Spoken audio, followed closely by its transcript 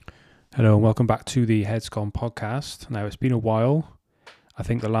Hello and welcome back to the Headscom podcast. Now, it's been a while. I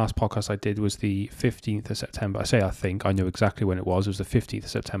think the last podcast I did was the 15th of September. I know exactly when it was. It was the 15th of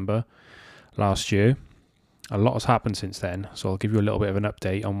September last year. A lot has happened since then, so I'll give you a little bit of an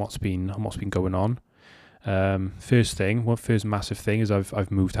update on what's been going on. First massive thing is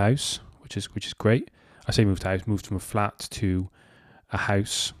I've moved house, which is great. I say moved house, moved from a flat to a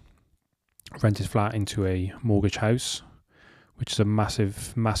house, rented flat into a mortgage house, which is a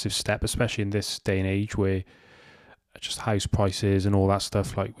massive step, especially in this day and age where just house prices and all that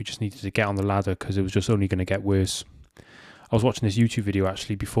stuff, like we just needed to get on the ladder because it was just only going to get worse. I was watching this YouTube video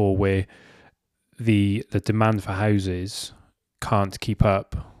actually before where the demand for houses can't keep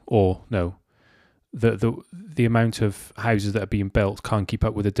up, or no, the amount of houses that are being built can't keep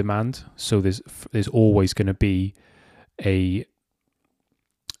up with the demand. So there's always going to be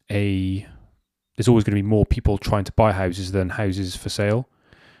there's always going to be more people trying to buy houses than houses for sale,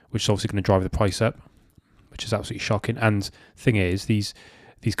 which is obviously going to drive the price up, which is absolutely shocking. And thing is, these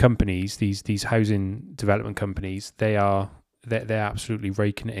companies, these housing development companies, they're absolutely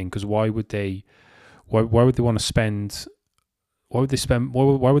raking it in, because why would they want to spend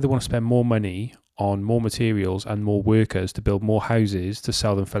more money on more materials and more workers to build more houses to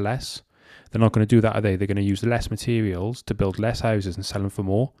sell them for less? They're not going to do that, are they? They're going to use less materials to build less houses and sell them for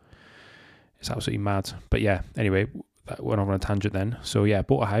more. It's absolutely mad. But yeah, anyway, that went on a tangent then. So yeah,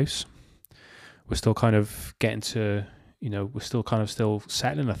 bought a house. We're still kind of getting to, we're still kind of still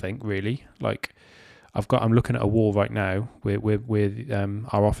settling, I think, really. Like I'm looking at a wall right now with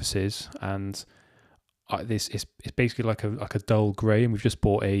our offices, and this is it's basically like a dull grey, and we've just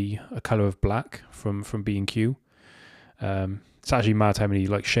bought a colour of black from B&Q. It's actually mad how many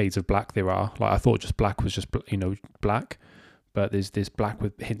like shades of black there are. Like I thought just black was just black. But there's black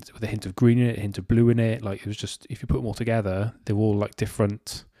with a hint of green in it, a hint of blue in it. Like it was just, if you put them all together, they were all like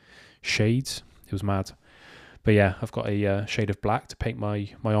different shades. It was mad. But yeah, I've got a shade of black to paint my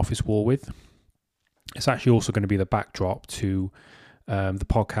office wall with. It's actually also going to be the backdrop to the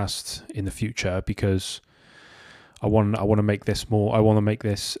podcast in the future, because I want to make this more. I want to make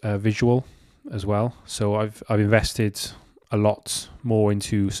this visual as well. So I've invested a lot more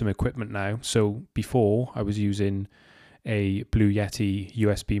into some equipment now. So before I was using a Blue Yeti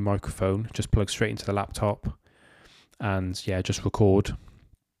USB microphone, just plug straight into the laptop, and yeah, just record.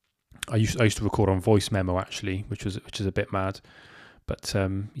 I used to record on voice memo actually, which is a bit mad. But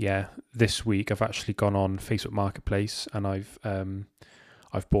yeah, this week I've actually gone on Facebook Marketplace, and I've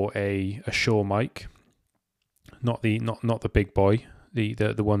bought a Shure mic, not the big boy,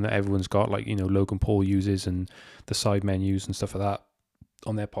 the one that everyone's got, like Logan Paul uses, and the side menus and stuff like that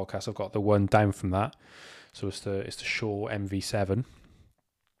on their podcast. I've got the one down from that. So it's the Shure MV7,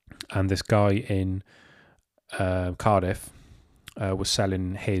 and this guy in Cardiff was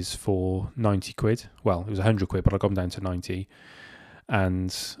selling his for 90 quid. Well, it was 100 quid, but I got him down to 90,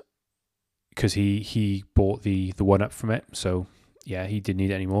 and because he bought the one up from it, so yeah, he didn't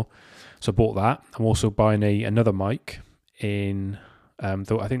need it anymore. So I bought that. I'm also buying another mic in.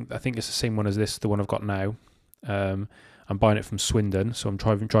 Though I think it's the same one as this, the one I've got now. I'm buying it from Swindon, so I'm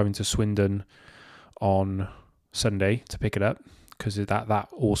driving to Swindon on Sunday to pick it up, because that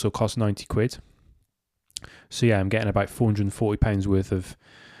also costs 90 quid. So yeah, I'm getting about £440 worth of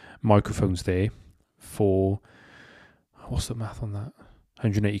microphones there for, what's the math on that,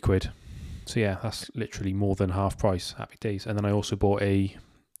 180 quid. So yeah, that's literally more than half price. Happy days. And then I also bought an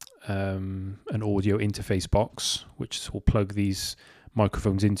audio interface box, which will plug these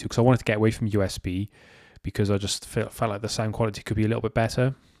microphones into, because I wanted to get away from USB, because I just felt like the sound quality could be a little bit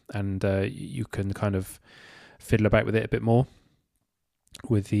better, and you can kind of fiddle about with it a bit more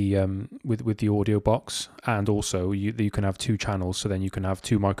with the with the audio box. And also you can have two channels, so then you can have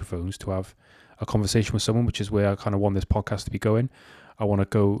two microphones to have a conversation with someone, which is where I kind of want this podcast to be going. I want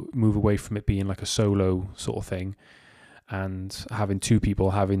to move away from it being like a solo sort of thing, and having two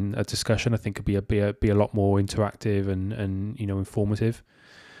people having a discussion. I think could be a lot more interactive and informative.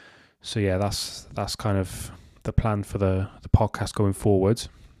 So yeah, that's kind of the plan for the podcast going forward.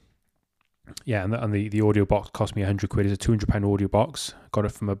 Yeah, and the audio box cost me 100 quid. It's a £200 audio box. Got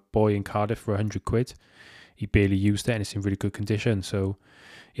it from a boy in Cardiff for 100 quid. He barely used it, and it's in really good condition. So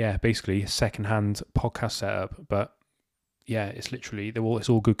yeah, basically a second-hand podcast setup, but yeah, it's literally it's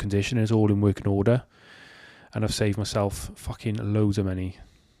all good condition. It's all in working order, and I've saved myself fucking loads of money.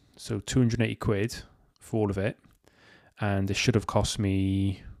 So 280 quid for all of it, and it should have cost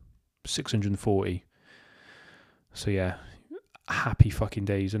me 640. So yeah, happy fucking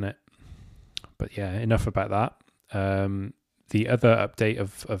days, isn't it? But yeah, enough about that. The other update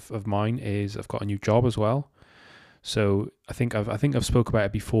of mine is I've got a new job as well. So I think I've spoke about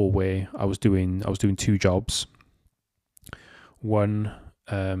it before, where I was doing 2 jobs. One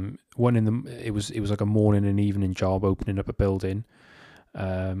in the it was like a morning and evening job, opening up a building,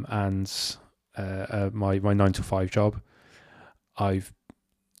 and my 9 to 5 job. I've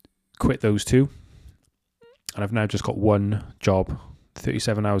quit those 2, and I've now just got one job,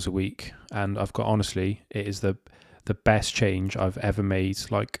 37 hours a week, and I've got, honestly, it is the best change I've ever made.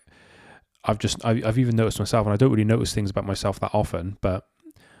 Like, I've even noticed myself, and I don't really notice things about myself that often, but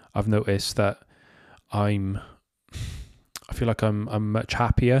I've noticed that I feel like I'm much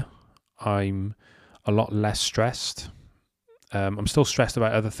happier. I'm a lot less stressed. I'm still stressed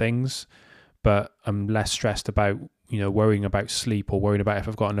about other things, but I'm less stressed about, worrying about sleep, or worrying about if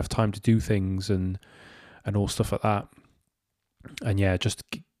I've got enough time to do things, and all stuff like that. And yeah, just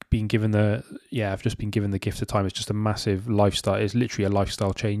being given I've just been given the gift of time. It's just a massive lifestyle. It's literally a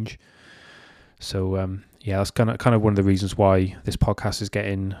lifestyle change. So that's kind of one of the reasons why this podcast is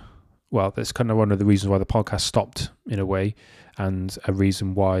getting. Well, that's kind of one of the reasons why the podcast stopped, in a way, and a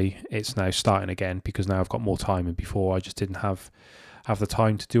reason why it's now starting again, because now I've got more time, and before I just didn't have the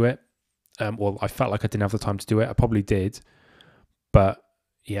time to do it. Well, I felt like I didn't have the time to do it. I probably did, but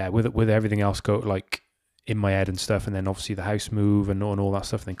yeah, with everything else like in my head and stuff, and then obviously the house move and all that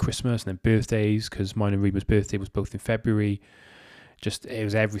stuff, and then Christmas, and then birthdays, because mine and Reba's birthday was both in February. It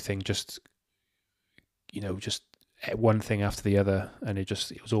was everything, just one thing after the other, and it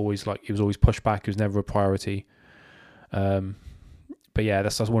was always pushed back. It was never a priority. But yeah,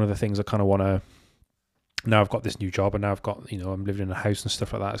 that's one of the things I kind of want to. Now I've got this new job, and now I've got, I'm living in a house and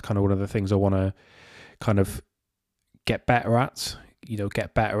stuff like that. It's kind of one of the things I want to kind of get better at.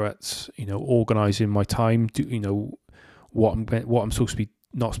 Organizing my time. What I'm supposed to be,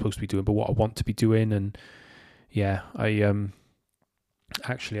 not supposed to be doing, but what I want to be doing. And yeah,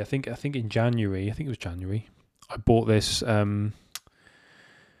 actually, I think in January, it was January, I bought this. I'll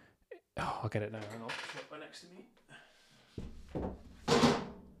get it now. Hang on, it's right next to me.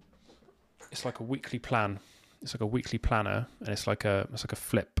 It's like a weekly plan. It's like a weekly planner, and it's like a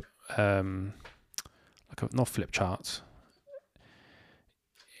flip, not flip charts.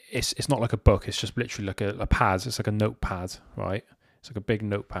 It's not like a book. It's just literally like a pad. It's like a notepad, right? It's like a big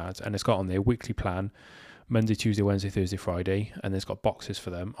notepad, and it's got on there weekly plan. Monday, Tuesday, Wednesday, Thursday, Friday, and it's got boxes for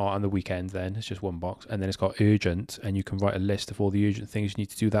them. Or on the weekend, then it's just one box, and then it's got urgent, and you can write a list of all the urgent things you need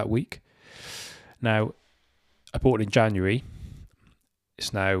to do that week. Now, I bought it in January.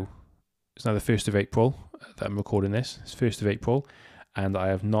 It's now the 1st of April that I'm recording this. It's 1st of April, and I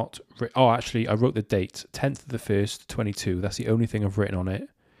have not. Actually, I wrote the date, 10th of the 1st, 22. That's the only thing I've written on it,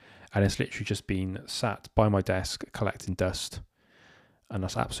 and it's literally just been sat by my desk collecting dust, and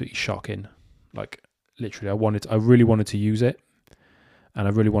that's absolutely shocking. Like, literally, I really wanted to use it, and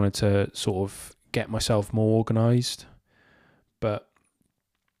I really wanted to sort of get myself more organised. But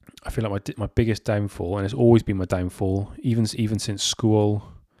I feel like my biggest downfall, and it's always been my downfall, even since school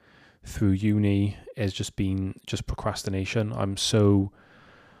through uni, has just been procrastination. I'm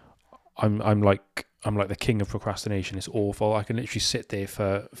like the king of procrastination. It's awful. I can literally sit there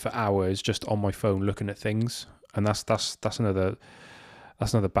for hours just on my phone looking at things, and that's another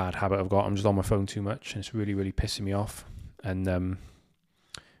bad habit I've got. I'm just on my phone too much, and it's really, really pissing me off. And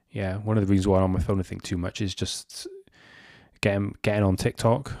one of the reasons why I'm on my phone, I think, too much is just getting on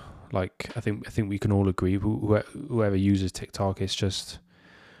TikTok. Like, I think we can all agree, whoever uses TikTok, is just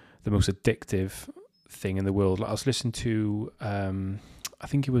the most addictive thing in the world. Like, I was listening to I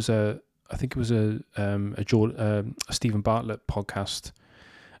think it was a Stephen Bartlett podcast,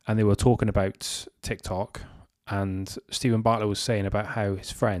 and they were talking about TikTok. And Stephen Bartlett was saying about how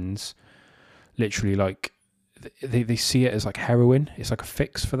his friends literally, like, they see it as like heroin. It's like a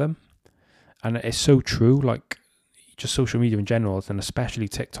fix for them. And it's so true. Like, just social media in general, and especially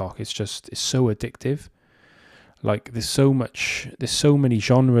TikTok, it's so addictive. Like, there's so many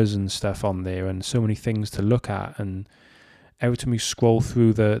genres and stuff on there, and so many things to look at. And every time you scroll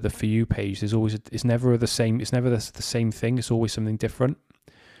through the For You page, it's never the same. It's never the same thing. It's always something different.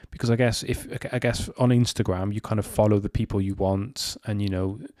 Because I guess on Instagram, you kind of follow the people you want, and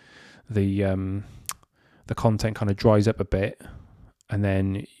the content kind of dries up a bit, and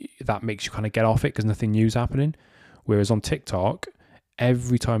then that makes you kind of get off it because nothing new's happening. Whereas on TikTok,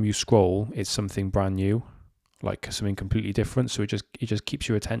 every time you scroll, it's something brand new, like something completely different. So it just keeps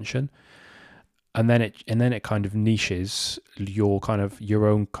your attention, and then it kind of niches your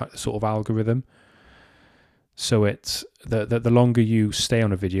own sort of algorithm. So it's the longer you stay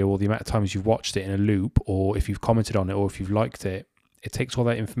on a video, or the amount of times you've watched it in a loop, or if you've commented on it, or if you've liked it, it takes all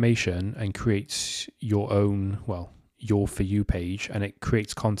that information and creates your own, your For You page, and it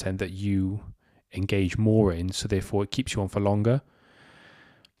creates content that you engage more in, so therefore it keeps you on for longer.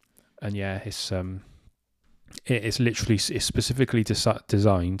 And yeah, it's literally, it's specifically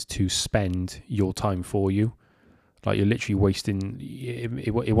designed to spend your time for you. Like, you're literally wasting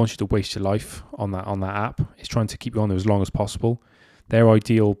it wants you to waste your life on that app. It's trying to keep you on there as long as possible. Their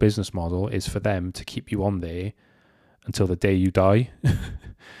ideal business model is for them to keep you on there until the day you die. Do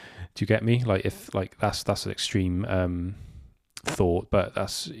you get me? Like, if like that's an extreme thought, but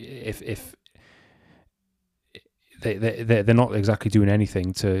that's if they're not exactly doing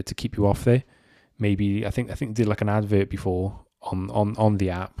anything to keep you off there. Maybe I think they did like an advert before on the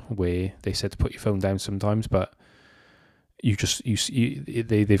app where they said to put your phone down sometimes, but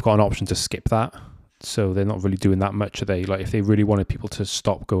they've got an option to skip that. So they're not really doing that much, are they? Like, if they really wanted people to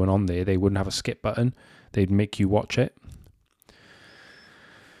stop going on there, they wouldn't have a skip button. They'd make you watch it.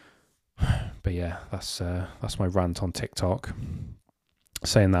 But yeah, that's my rant on TikTok.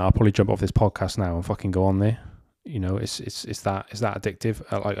 Saying that, I'll probably jump off this podcast now and fucking go on there. You know, it's that addictive.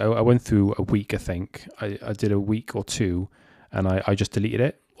 I went through a week, I think. I did a week or two, and I just deleted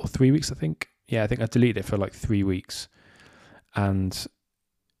it. Or 3 weeks, I think. Yeah, I think I deleted it for like 3 weeks. And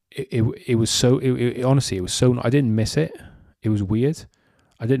it was so, honestly, it was so, I didn't miss it. It was weird.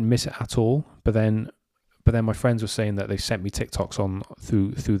 I didn't miss it at all. But then my friends were saying that they sent me TikToks on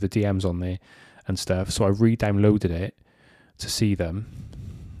through the DMs on there and stuff. So I re-downloaded it to see them.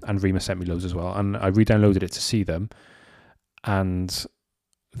 And Rima sent me loads as well. And I re-downloaded it to see them. And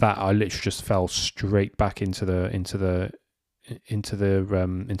that, I literally just fell straight back into the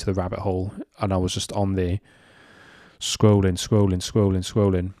rabbit hole. And I was just on there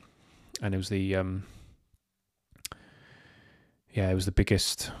scrolling. And it was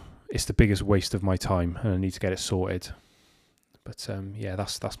it's the biggest waste of my time, and I need to get it sorted. But yeah,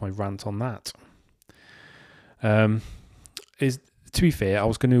 that's my rant on that. To be fair, I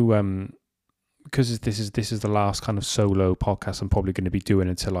was going to because this is the last kind of solo podcast I'm probably going to be doing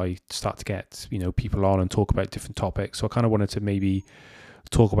until I start to get, you know, people on and talk about different topics. So I kind of wanted to maybe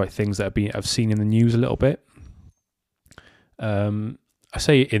talk about things that I've seen in the news a little bit. I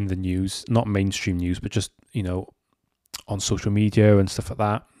say in the news, not mainstream news, but just, you know, on social media and stuff like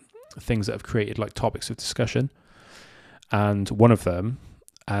that, things that have created like topics of discussion. And one of them,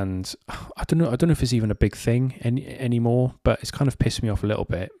 and I don't know if it's even a big thing anymore, but it's kind of pissed me off a little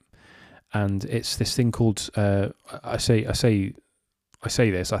bit. And it's this thing called I say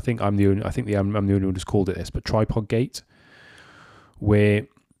this. I think I'm the only one who's called it this, but Tripod Gate, where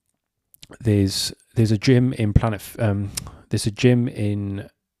there's a gym in there's a gym in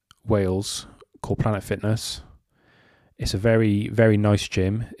Wales called Planet Fitness. It's a very, very nice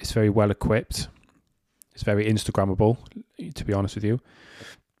gym. It's very well equipped. It's very Instagrammable, to be honest with you.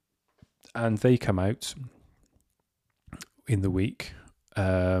 And they come out in the week.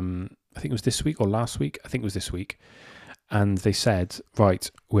 I think it was this week or last week. I think it was this week. And they said, right,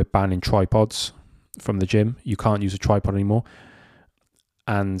 we're banning tripods from the gym. You can't use a tripod anymore.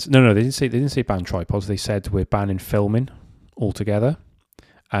 And no, they didn't say ban tripods. They said we're banning filming altogether.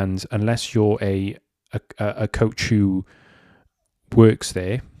 And unless you're a coach who works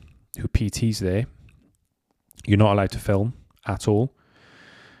there, who PTs there, you're not allowed to film at all.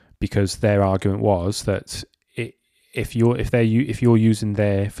 Because their argument was that if you're using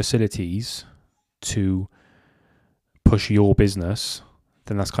their facilities to push your business,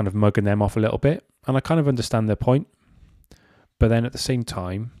 then that's kind of mugging them off a little bit. And I kind of understand their point. But then at the same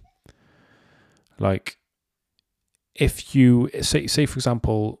time, like, if you say for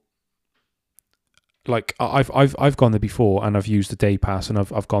example, like I've gone there before and I've used the day pass and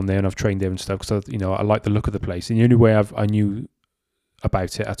I've gone there and I've trained there and stuff because I like the look of the place. And the only way I knew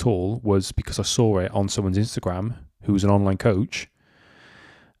about it at all was because I saw it on someone's Instagram who was an online coach,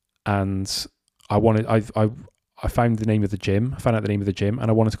 and I found the name of the gym. I found out the name of the gym and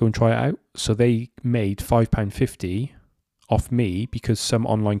I wanted to go and try it out. So they made £5.50 off me because some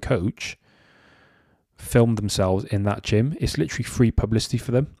online coach filmed themselves in that gym. It's literally free publicity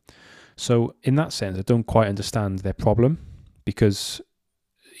for them. So in that sense, I don't quite understand their problem because,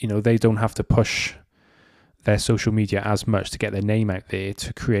 you know, they don't have to push their social media as much to get their name out there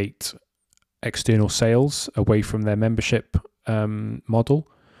to create external sales away from their membership model.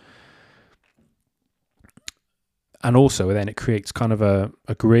 And also then it creates kind of a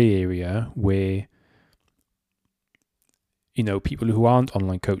grey area where, you know, people who aren't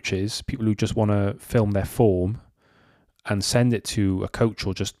online coaches, people who just want to film their form and send it to a coach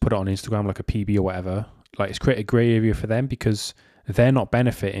or just put it on Instagram like a PB or whatever, like, it's created a grey area for them because they're not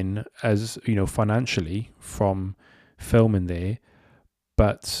benefiting as, you know, financially from filming there,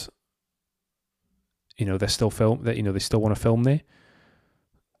 but, you know, they still want to film there.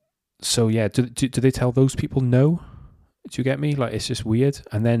 So yeah, do they tell those people no? Do you get me? Like, it's just weird.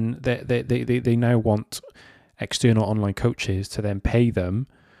 And then they now want external online coaches to then pay them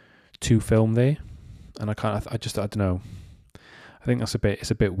to film there. And I don't know. I think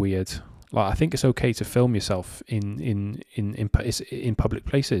it's a bit weird. Like, I think it's okay to film yourself in public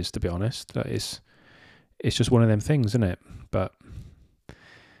places, to be honest. That is, it's just one of them things, isn't it? But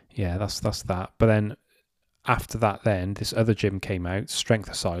yeah, that's that. But then after that, then this other gym came out, Strength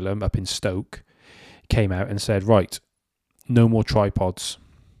Asylum up in Stoke, came out and said, right, no more tripods.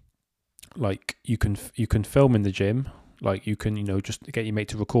 Like, you can film in the gym, like you can, just get your mate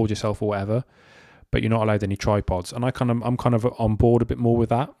to record yourself or whatever, but you're not allowed any tripods. And I'm kind of on board a bit more with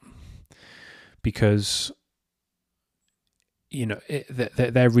that, because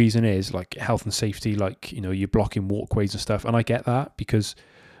their reason is like health and safety, like you're blocking walkways and stuff, and I get that, because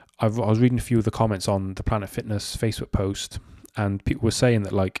I was reading a few of the comments on the Planet Fitness Facebook post, and people were saying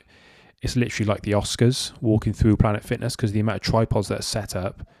that like it's literally like the Oscars walking through Planet Fitness, because the amount of tripods that are set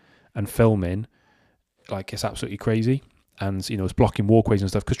up and filming, like, it's absolutely crazy. And it's blocking walkways and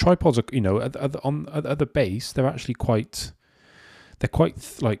stuff, because tripods are at the base, they're actually quite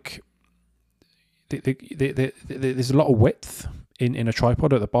like there's a lot of width in a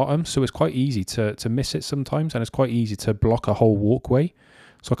tripod at the bottom, so it's quite easy to miss it sometimes, and it's quite easy to block a whole walkway.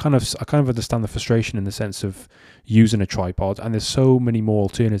 So I kind of understand the frustration in the sense of using a tripod, and there's so many more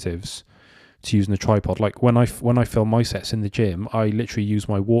alternatives to using a tripod. Like when I film my sets in the gym, I literally use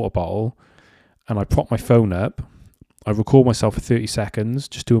my water bottle and I prop my phone up. I record myself for 30 seconds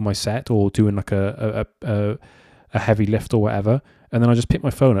just doing my set, or doing like a heavy lift or whatever, and then I just pick my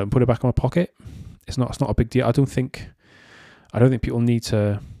phone up and put it back in my pocket. It's not a big deal. I don't think people need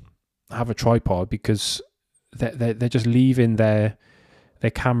to have a tripod, because they're just leaving their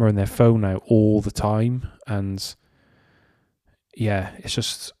camera and their phone out all the time. And yeah, it's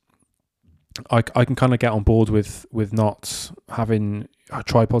just, I can kind of get on board with not having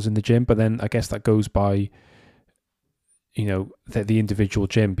tripods in the gym, but then I guess that goes by the individual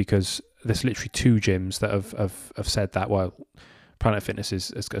gym, because there's literally 2 gyms that have said that. Well, Planet Fitness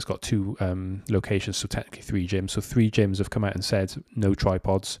has got 2 locations, so technically 3 gyms. So 3 gyms have come out and said no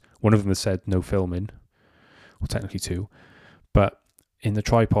tripods. One of them has said no filming, well, technically 2. But in the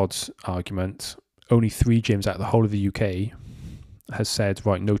tripods argument, only 3 gyms out of the whole of the UK has said,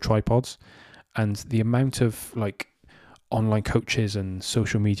 right, no tripods. And the amount of like online coaches and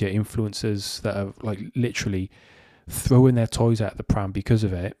social media influencers that are like literally throwing their toys out of the pram because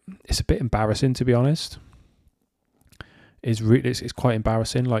of it, it's a bit embarrassing, to be honest. It's quite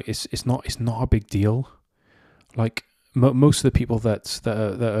embarrassing. Like, it's not a big deal. Like most of the people that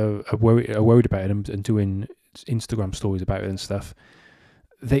are worried about it and doing Instagram stories about it and stuff,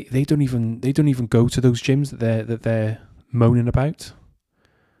 they don't even go to those gyms that they're moaning about.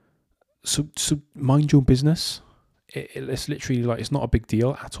 So mind your business. It's literally like, it's not a big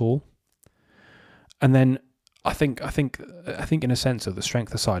deal at all. And then I think in a sense that the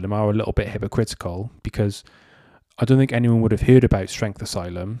Strength Asylum are a little bit hypocritical, because I don't think anyone would have heard about Strength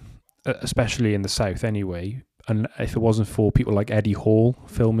Asylum, especially in the South anyway, and if it wasn't for people like Eddie Hall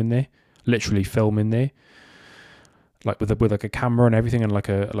filming there, like with like a camera and everything, and like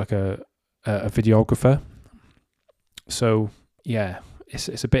a videographer. So yeah,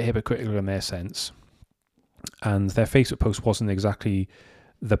 it's a bit hypocritical in their sense, and their Facebook post wasn't exactly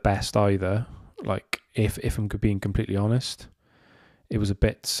the best either. Like, if I'm being completely honest, it was a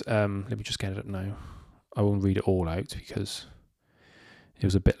bit. Let me just get it up now. I won't read it all out because it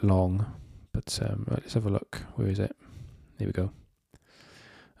was a bit long. But right, let's have a look. Where is it? Here we go.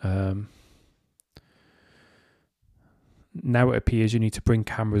 Now it appears you need to bring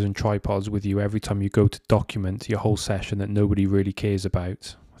cameras and tripods with you every time you go to document your whole session that nobody really cares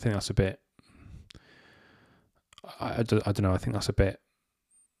about. I think that's a bit... I don't know. I think that's a bit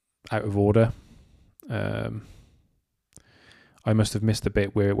out of order. I must have missed the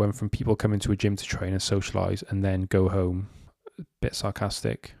bit where it went from people coming to a gym to train and socialise and then go home. A bit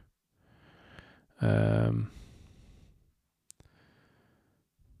sarcastic. But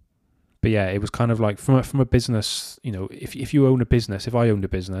yeah, it was kind of like from a business, if you own a business, if I owned a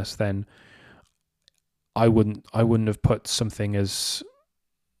business, then I wouldn't have put something as,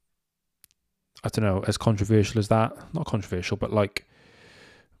 I don't know, as controversial as that. Not controversial, but like,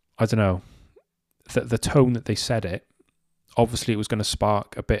 I don't know, the tone that they said it, obviously it was going to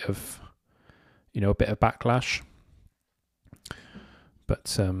spark a bit of backlash.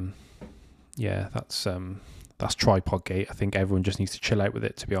 But yeah, that's Tripod Gate. I think everyone just needs to chill out with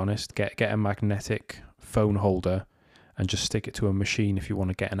it, to be honest. Get a magnetic phone holder and just stick it to a machine if you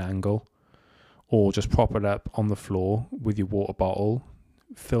want to get an angle, or just prop it up on the floor with your water bottle,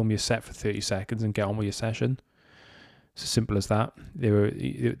 film your set for 30 seconds and get on with your session. It's as simple as that. There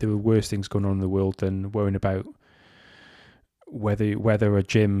were worse things going on in the world than worrying about whether a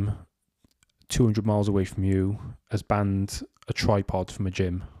gym 200 miles away from you has banned a tripod from a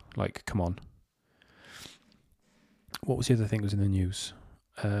gym. Like, come on. What was the other thing that was in the news?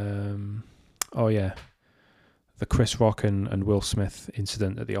 Oh yeah, the Chris Rock and Will Smith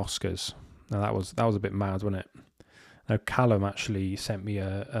incident at the Oscars. Now that was a bit mad, wasn't it? Now Callum actually sent me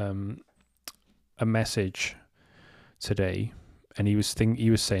a message today, and he was saying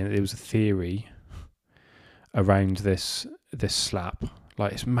that there was a theory around this slap.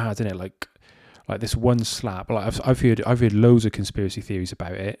 Like, it's mad, isn't it? Like this one slap. Like I've heard loads of conspiracy theories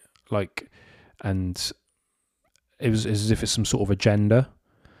about it. Like, and it was as if it's some sort of agenda.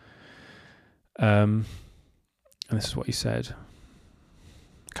 And this is what he said.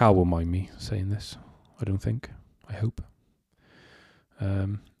 Carl will mind me saying this. I don't think. I hope.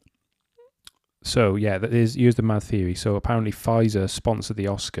 So yeah, here's the mad theory. So apparently Pfizer sponsored the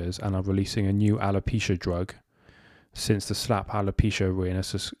Oscars and are releasing a new alopecia drug. Since the slap, alopecia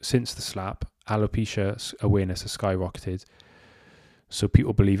awareness has skyrocketed. So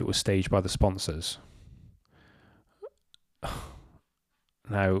people believe it was staged by the sponsors.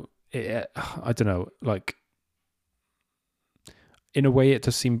 Now, I don't know. Like, in a way, it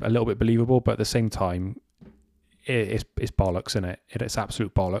does seem a little bit believable, but at the same time, it's bollocks, isn't it? It's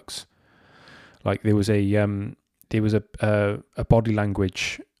absolute bollocks. Like, there was a body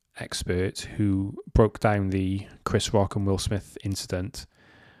language expert who broke down the Chris Rock and Will Smith incident,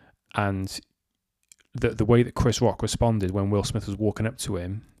 and the way that Chris Rock responded when Will Smith was walking up to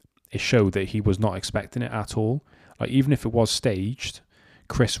him, it showed that he was not expecting it at all. Like, even if it was staged,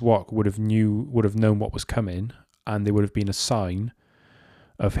 Chris Rock would have known what was coming, and there would have been a sign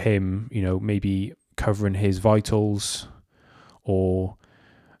of him, maybe covering his vitals, or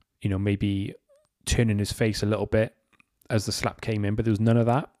maybe turning his face a little bit as the slap came in. But there was none of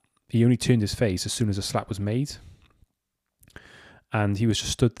that. He only turned his face as soon as the slap was made, and he was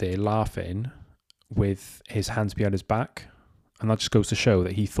just stood there laughing with his hands behind his back. And that just goes to show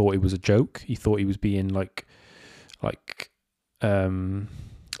that he thought it was a joke. He thought he was being like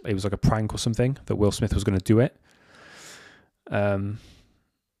it was like a prank or something, that Will Smith was going to do it. But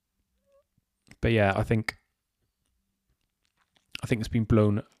yeah, I think it's been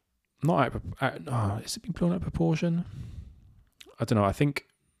blown not out. Has it been blown out of proportion? I don't know. I think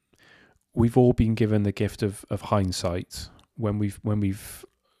we've all been given the gift of hindsight when we've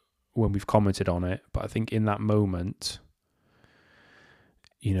commented on it. But I think in that moment,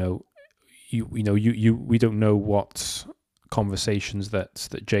 we don't know what conversations that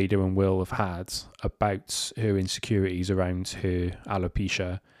Jada and Will have had about her insecurities around her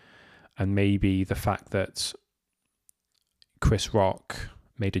alopecia, and maybe the fact that Chris Rock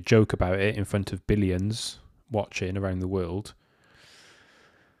made a joke about it in front of billions watching around the world,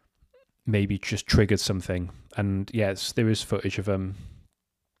 maybe just triggered something. And yes, there is footage of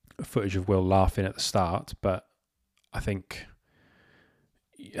Will laughing at the start, but I think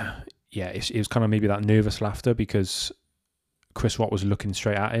it was kind of maybe that nervous laughter because Chris Rock was looking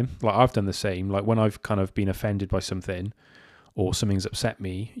straight at him. Like, I've done the same. Like, when I've kind of been offended by something or something's upset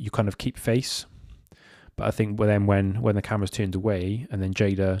me, you kind of keep face. But I think then when the camera's turned away and then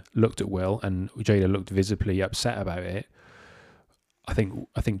Jada looked at Will and Jada looked visibly upset about it, I think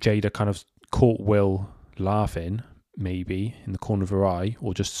Jada kind of caught Will laughing, maybe in the corner of her eye,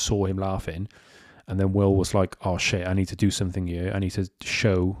 or just saw him laughing. And then Will was like, oh shit, I need to do something here. I need to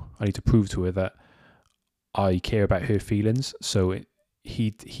prove to her that I care about her feelings. So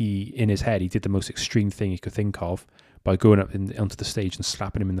he in his head, he did the most extreme thing he could think of by going up onto the stage and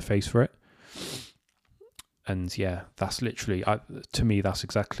slapping him in the face for it. And yeah, that's literally, to me, that's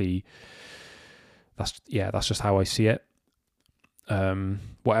just how I see it.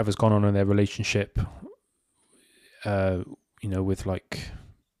 Whatever's gone on in their relationship, with like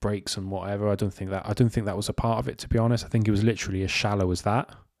breaks and whatever, I don't think that was a part of it, to be honest. I think it was literally as shallow as that.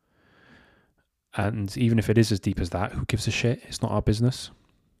 And even if it is as deep as that, who gives a shit? It's not our business.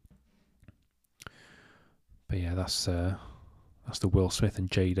 But yeah, that's the Will Smith and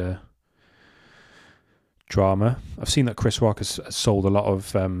Jada drama. I've seen that Chris Rock has sold a lot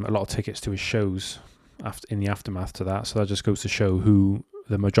of tickets to his shows in the aftermath to that. So that just goes to show who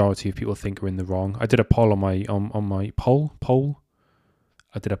the majority of people think are in the wrong. I did a poll on my poll.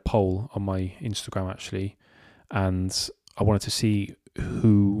 I did a poll on my Instagram actually, and I wanted to see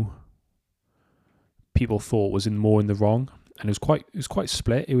who people thought was more in the wrong, and it was quite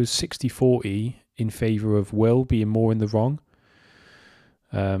split. It was 60-40 in favour of Will being more in the wrong.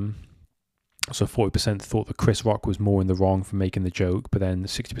 So 40% thought that Chris Rock was more in the wrong for making the joke, but then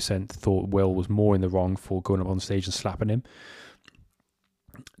 60% thought Will was more in the wrong for going up on stage and slapping him.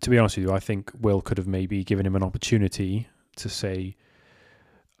 To be honest with you, I think Will could have maybe given him an opportunity to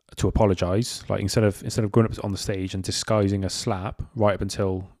apologise. Like instead of going up on the stage and disguising a slap right up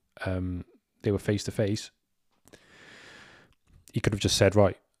until they were face to face, he could have just said,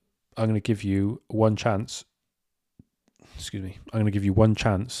 right, I'm going to give you one chance. I'm going to give you one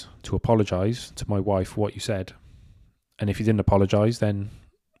chance to apologise to my wife for what you said. And if he didn't apologise, then,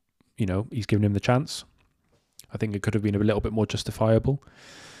 he's given him the chance. I think it could have been a little bit more justifiable.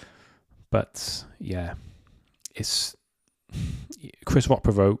 But, yeah, it's Chris Rock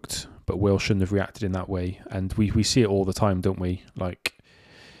provoked, but Will shouldn't have reacted in that way. And we see it all the time, don't we? Like,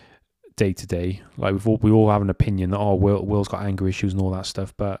 day to day. Like, we all have an opinion that, Will's got anger issues and all that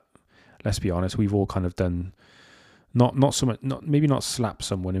stuff. But let's be honest, we've all kind of done... Not so much, maybe not slap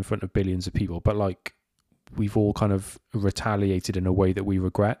someone in front of billions of people, but like we've all kind of retaliated in a way that we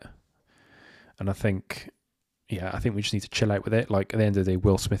regret. And I think we just need to chill out with it. Like at the end of the day,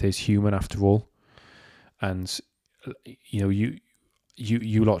 Will Smith is human after all. And you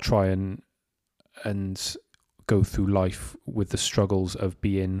lot try and go through life with the struggles of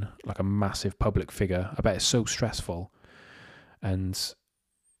being like a massive public figure. I bet it's so stressful. And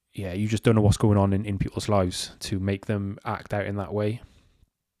yeah, you just don't know what's going on in people's lives to make them act out in that way.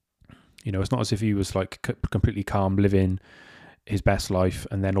 It's not as if he was like completely calm, living his best life,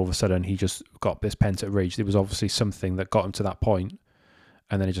 and then all of a sudden he just got this pent-up rage. There was obviously something that got him to that point,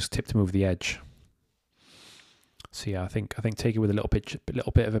 and then it just tipped him over the edge. So yeah, I think take it with a little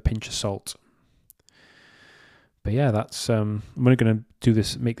bit of a pinch of salt. But yeah, that's I'm only going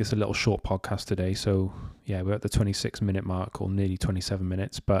to make this a little short podcast today. So yeah, we're at the 26-minute mark, or nearly 27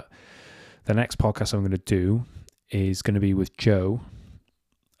 minutes. But the next podcast I'm going to do is going to be with Joe,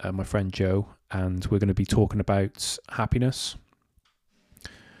 my friend Joe, and we're going to be talking about happiness.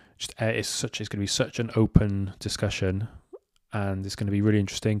 It's going to be such an open discussion, and it's going to be really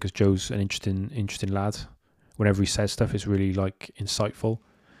interesting because Joe's an interesting lad. Whenever he says stuff, it's really like insightful.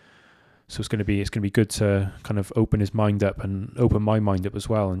 So it's going to be good to kind of open his mind up and open my mind up as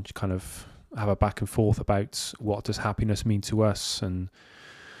well, and kind of have a back and forth about what does happiness mean to us, and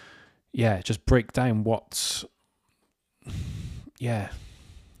just break down what's. Yeah,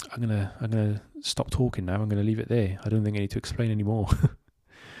 I'm gonna stop talking now. I'm gonna leave it there. I don't think I need to explain anymore.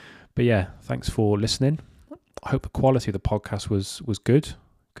 But yeah, thanks for listening. I hope the quality of the podcast was good,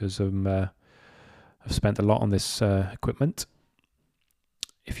 because I've spent a lot on this equipment.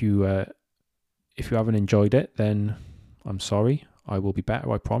 If you haven't enjoyed it, then I'm sorry. I will be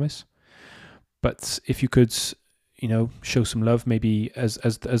better, I promise. But if you could, show some love, maybe as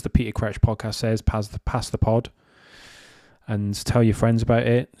the Peter Crouch podcast says, pass the pod, and tell your friends about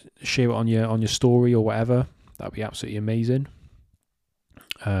it. Share it on your story or whatever. That'd be absolutely amazing.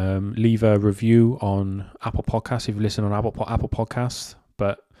 Leave a review on Apple Podcasts if you listen on Apple Podcasts.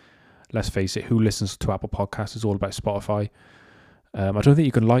 But let's face it, who listens to Apple Podcasts is all about Spotify. I don't think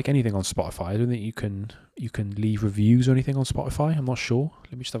you can like anything on Spotify. I don't think you can leave reviews or anything on Spotify. I'm not sure.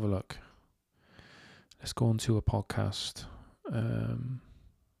 Let me just have a look. Let's go on to a podcast. Can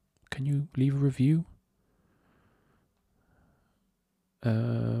you leave a review?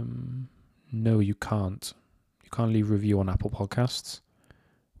 No, you can't. You can't leave a review on Apple Podcasts,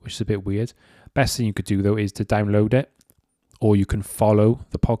 which is a bit weird. Best thing you could do though is to download it, or you can follow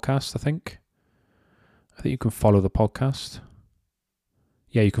the podcast. I think you can follow the podcast.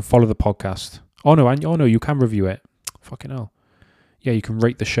 Yeah, you can follow the podcast. Oh no, you can review it. Fucking hell. Yeah, you can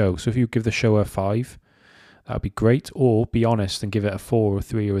rate the show. So if you give the show a 5, that would be great. Or be honest and give it a 4 or a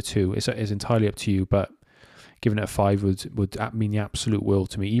 3 or a 2. It's entirely up to you, but giving it a 5 would mean the absolute world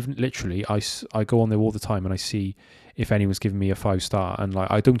to me. Even literally, I go on there all the time and I see if anyone's giving me a 5-star, and like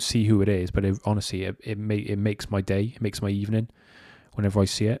I don't see who it is, but honestly, it makes my day. It makes my evening whenever I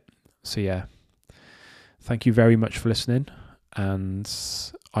see it. So yeah, thank you very much for listening, and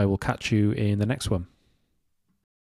I will catch you in the next one.